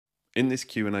In this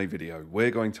Q&A video,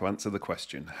 we're going to answer the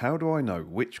question, how do I know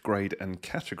which grade and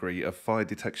category of fire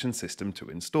detection system to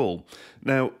install?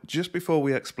 Now, just before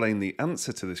we explain the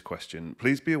answer to this question,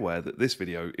 please be aware that this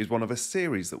video is one of a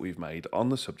series that we've made on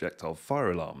the subject of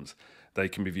fire alarms. They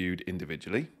can be viewed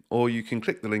individually, or you can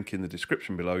click the link in the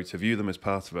description below to view them as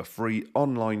part of a free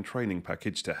online training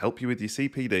package to help you with your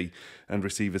CPD and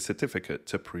receive a certificate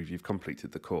to prove you've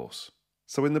completed the course.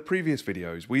 So in the previous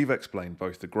videos, we've explained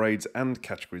both the grades and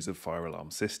categories of fire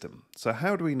alarm system. So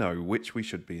how do we know which we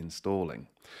should be installing?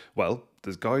 Well,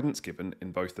 there's guidance given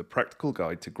in both the practical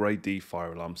guide to grade D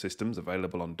fire alarm systems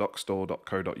available on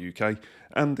docstore.co.uk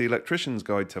and the electrician's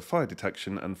guide to fire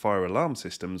detection and fire alarm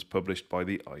systems published by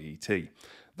the IET.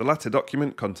 The latter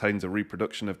document contains a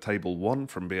reproduction of Table 1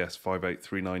 from BS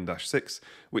 5839-6,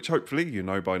 which hopefully you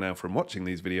know by now from watching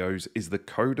these videos is the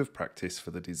code of practice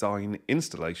for the design,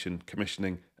 installation,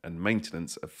 commissioning and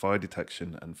maintenance of fire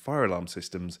detection and fire alarm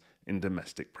systems in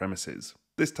domestic premises.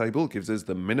 This table gives us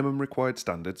the minimum required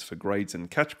standards for grades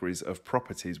and categories of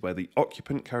properties where the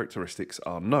occupant characteristics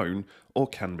are known or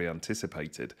can be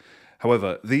anticipated.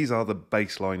 However, these are the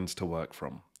baselines to work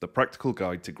from. The practical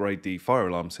guide to Grade D fire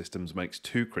alarm systems makes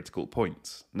two critical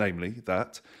points, namely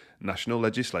that national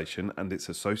legislation and its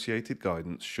associated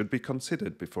guidance should be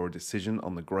considered before a decision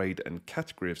on the grade and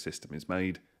category of system is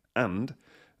made, and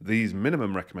these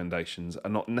minimum recommendations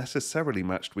are not necessarily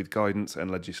matched with guidance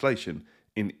and legislation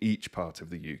in each part of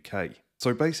the UK.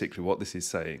 So basically what this is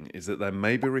saying is that there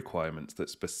may be requirements that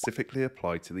specifically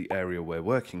apply to the area we're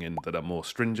working in that are more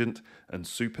stringent and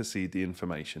supersede the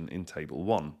information in Table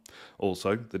 1.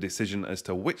 Also, the decision as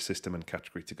to which system and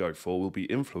category to go for will be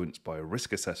influenced by a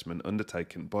risk assessment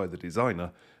undertaken by the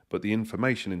designer, but the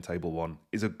information in Table 1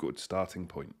 is a good starting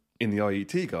point. In the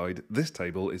IET guide, this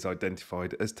table is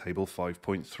identified as Table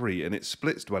 5.3 and it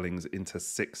splits dwellings into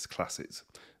 6 classes.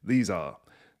 These are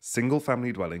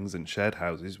single-family dwellings and shared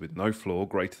houses with no floor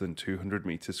greater than 200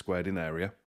 metres squared in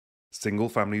area,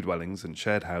 single-family dwellings and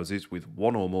shared houses with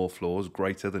one or more floors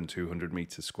greater than 200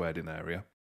 metres squared in area,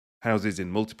 houses in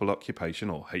multiple occupation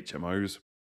or HMOs,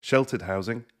 sheltered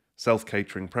housing,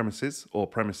 self-catering premises or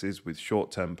premises with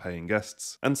short-term paying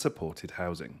guests, and supported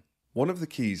housing. One of the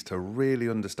keys to really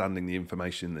understanding the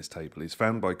information in this table is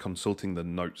found by consulting the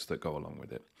notes that go along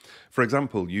with it. For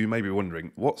example, you may be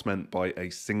wondering what's meant by a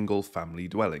single family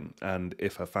dwelling, and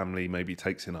if a family maybe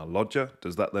takes in a lodger,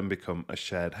 does that then become a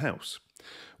shared house?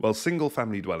 Well, single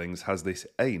family dwellings has this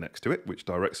A next to it, which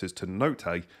directs us to Note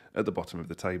A at the bottom of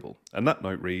the table, and that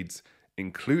note reads,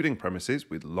 including premises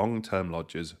with long-term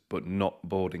lodgers but not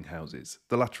boarding houses,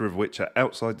 the latter of which are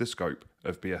outside the scope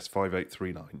of BS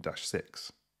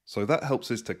 5839-6. So that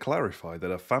helps us to clarify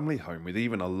that a family home with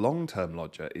even a long-term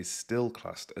lodger is still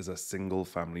classed as a single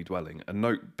family dwelling, and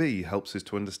Note B helps us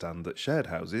to understand that shared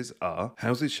houses are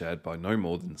houses shared by no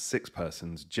more than 6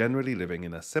 persons generally living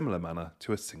in a similar manner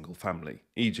to a single family,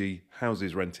 e.g.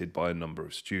 houses rented by a number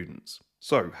of students.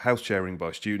 So, house sharing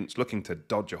by students looking to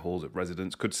dodge a halls of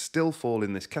residence could still fall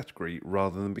in this category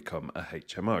rather than become a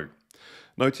HMO.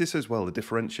 Notice as well the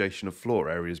differentiation of floor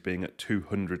areas being at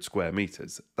 200 square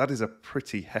metres. That is a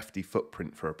pretty hefty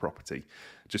footprint for a property.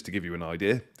 Just to give you an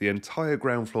idea, the entire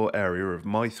ground floor area of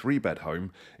my 3-bed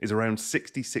home is around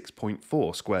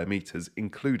 66.4 square metres,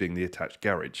 including the attached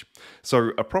garage.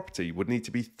 So a property would need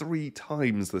to be 3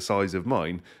 times the size of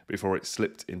mine before it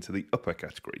slipped into the upper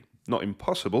category. Not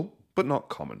impossible, but not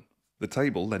common. The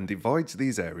table then divides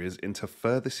these areas into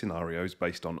further scenarios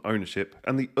based on ownership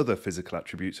and the other physical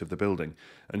attributes of the building,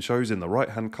 and shows in the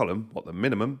right-hand column what the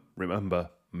minimum, remember,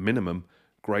 minimum,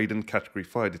 grade and category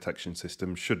fire detection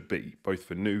system should be, both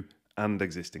for new and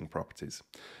existing properties.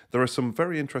 There are some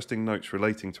very interesting notes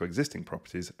relating to existing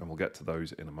properties, and we'll get to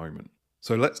those in a moment.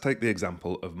 So let's take the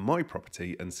example of my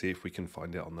property and see if we can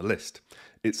find it on the list.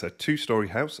 It's a 2-storey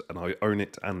house and I own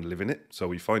it and live in it, so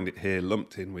we find it here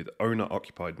lumped in with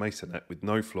owner-occupied masonette with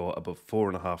no floor above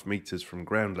 4.5 metres from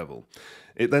ground level.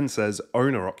 It then says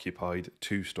owner-occupied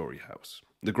 2-storey house.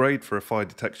 The grade for a fire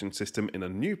detection system in a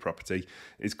new property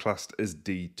is classed as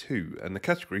D2 and the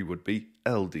category would be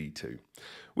LD2.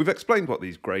 We've explained what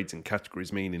these grades and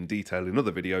categories mean in detail in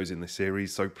other videos in this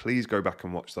series, so please go back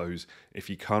and watch those if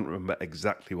you can't remember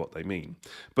exactly what they mean.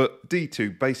 But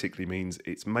D2 basically means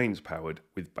it's mains powered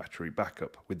with battery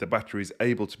backup, with the batteries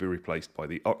able to be replaced by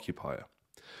the occupier.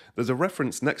 There's a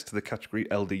reference next to the category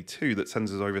LD2 that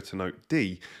sends us over to note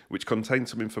D, which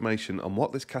contains some information on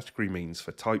what this category means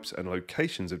for types and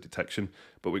locations of detection,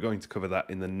 but we're going to cover that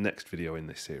in the next video in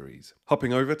this series.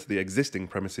 Hopping over to the existing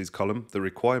premises column, the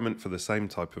requirement for the same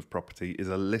type of property is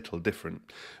a little different.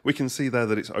 We can see there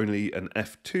that it's only an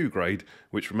F2 grade,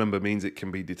 which remember means it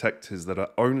can be detectors that are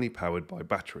only powered by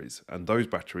batteries, and those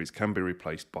batteries can be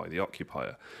replaced by the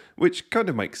occupier, which kind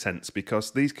of makes sense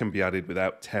because these can be added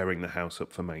without tearing the house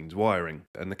up for mains wiring.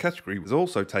 And the category was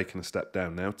also taken a step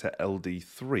down now to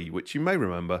LD3, which you may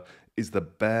remember is the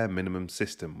bare minimum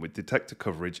system with detector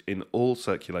coverage in all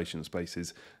circulation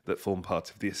spaces that form part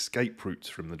of the escape routes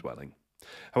from the dwelling.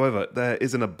 However, there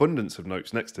is an abundance of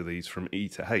notes next to these from E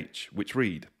to H, which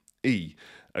read: E.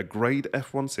 A grade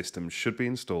F1 system should be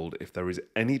installed if there is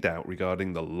any doubt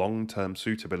regarding the long-term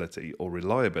suitability or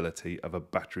reliability of a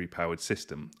battery-powered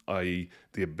system, i.e.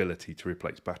 the ability to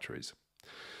replace batteries.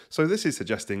 So this is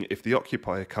suggesting if the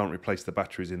occupier can't replace the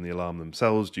batteries in the alarm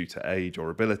themselves due to age or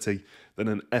ability, then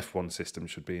an F1 system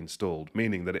should be installed,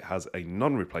 meaning that it has a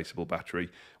non-replaceable battery,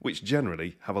 which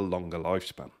generally have a longer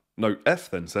lifespan. Note F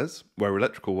then says, where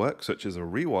electrical work such as a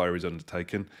rewire is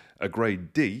undertaken, a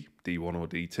grade D, D1 or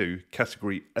D2,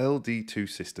 category LD2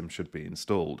 system should be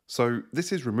installed. So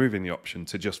this is removing the option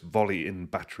to just volley in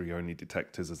battery-only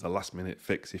detectors as a last-minute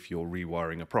fix if you're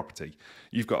rewiring a property.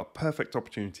 You've got a perfect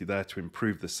opportunity there to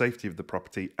improve the safety of the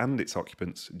property and its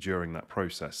occupants during that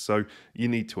process, so you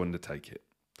need to undertake it.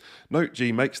 Note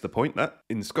G makes the point that,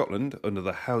 in Scotland, under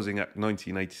the Housing Act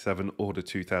 1987 Order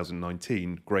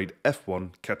 2019, grade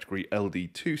F1 category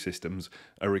LD2 systems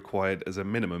are required as a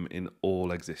minimum in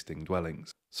all existing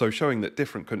dwellings. So showing that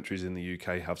different countries in the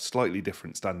UK have slightly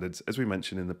different standards, as we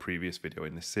mentioned in the previous video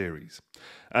in this series.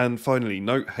 And finally,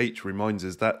 note H reminds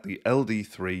us that the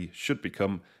LD3 should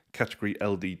become category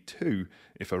LD2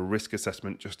 if a risk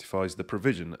assessment justifies the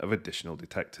provision of additional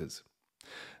detectors.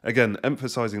 Again,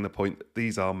 emphasising the point that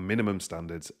these are minimum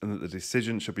standards and that the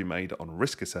decision should be made on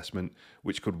risk assessment,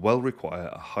 which could well require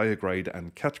a higher grade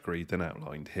and category than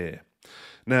outlined here.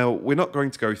 Now, we're not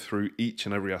going to go through each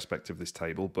and every aspect of this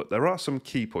table, but there are some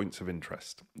key points of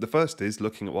interest. The first is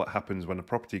looking at what happens when a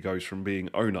property goes from being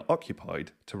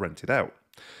owner-occupied to rented out.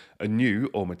 A new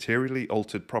or materially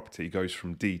altered property goes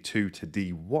from D2 to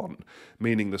D1,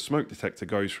 meaning the smoke detector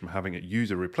goes from having a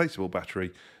user-replaceable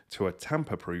battery to a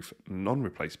tamper-proof,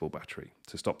 non-replaceable battery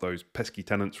to stop those pesky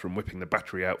tenants from whipping the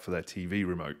battery out for their TV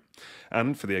remote.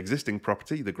 And for the existing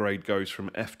property, the grade goes from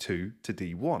F2 to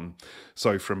D1,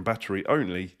 so from battery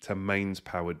only to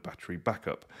mains-powered battery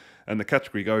backup. And the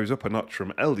category goes up a notch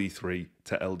from LD3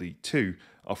 to LD2,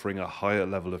 offering a higher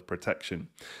level of protection.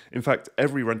 In fact,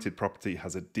 every rented property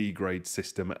has a D-grade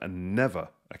system and never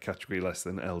a category less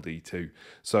than LD2,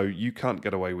 so you can't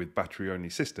get away with battery-only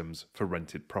systems for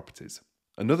rented properties.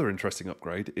 Another interesting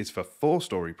upgrade is for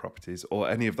 4-storey properties or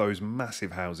any of those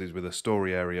massive houses with a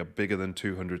storey area bigger than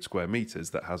 200 square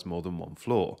metres that has more than one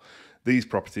floor. These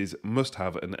properties must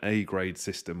have an A-grade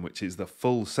system, which is the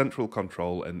full central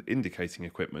control and indicating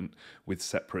equipment with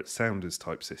separate sounders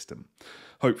type system.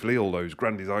 Hopefully all those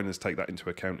grand designers take that into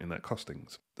account in their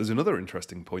costings. There's another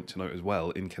interesting point to note as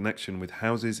well in connection with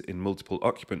houses in multiple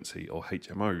occupancy or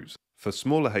HMOs. For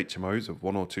smaller HMOs of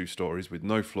 1 or 2 stories with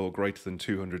no floor greater than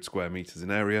 200 square metres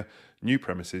in area, new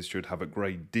premises should have a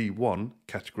grade D1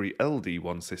 category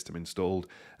LD1 system installed,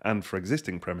 and for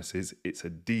existing premises it's a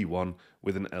D1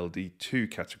 with an LD2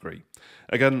 category.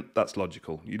 Again, that's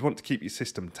logical. You'd want to keep your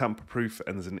system tamper-proof,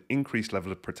 and there's an increased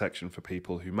level of protection for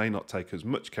people who may not take as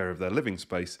much care of their living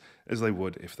space as they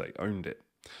would if they owned it.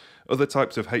 Other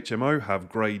types of HMO have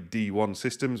grade D1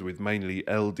 systems with mainly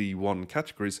LD1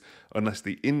 categories unless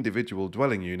the individual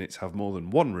dwelling units have more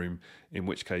than one room, in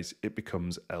which case it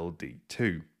becomes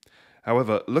LD2.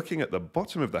 However, looking at the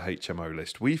bottom of the HMO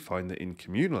list, we find that in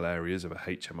communal areas of a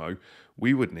HMO,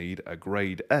 we would need a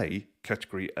grade A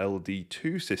category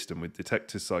LD2 system with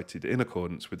detectors sited in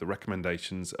accordance with the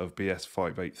recommendations of BS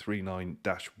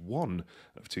 5839-1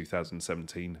 of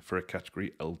 2017 for a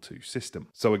category L2 system.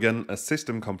 So again, a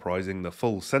system comprising the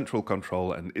full central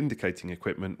control and indicating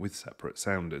equipment with separate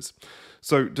sounders.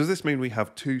 So does this mean we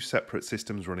have 2 separate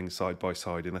systems running side by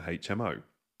side in a HMO?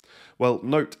 Well,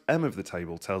 note M of the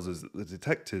table tells us that the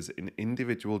detectors in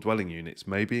individual dwelling units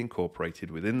may be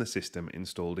incorporated within the system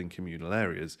installed in communal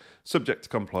areas, subject to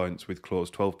compliance with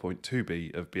clause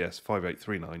 12.2b of BS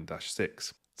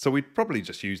 5839-6. So we'd probably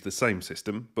just use the same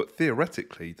system, but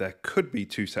theoretically there could be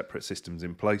 2 separate systems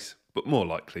in place, but more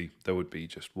likely there would be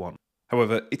just one.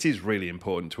 However, it is really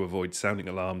important to avoid sounding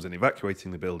alarms and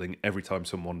evacuating the building every time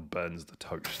someone burns the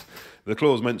toast. The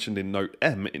clause mentioned in Note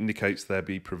M indicates there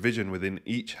be provision within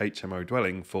each HMO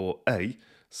dwelling for A.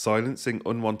 silencing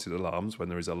unwanted alarms when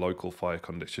there is a local fire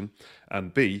condition,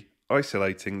 and B,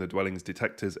 isolating the dwelling's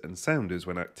detectors and sounders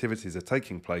when activities are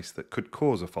taking place that could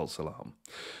cause a false alarm.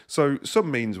 So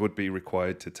some means would be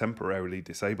required to temporarily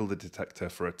disable the detector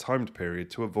for a timed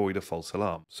period to avoid a false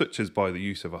alarm, such as by the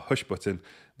use of a hush button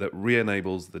that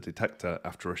re-enables the detector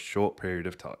after a short period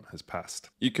of time has passed.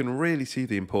 You can really see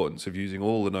the importance of using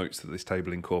all the notes that this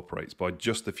table incorporates by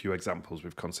just the few examples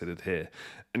we've considered here.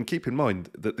 And keep in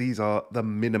mind that these are the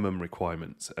minimum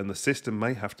requirements, and the system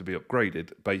may have to be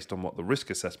upgraded based on what the risk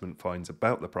assessment finds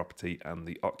about the property and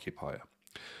the occupier.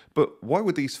 But why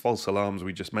would these false alarms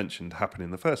we just mentioned happen in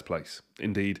the first place?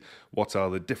 Indeed, what are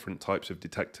the different types of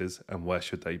detectors and where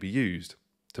should they be used?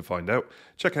 To find out,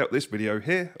 check out this video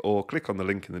here or click on the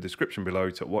link in the description below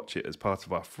to watch it as part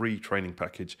of our free training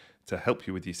package to help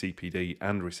you with your CPD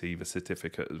and receive a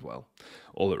certificate as well.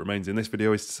 All that remains in this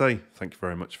video is to say thank you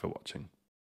very much for watching.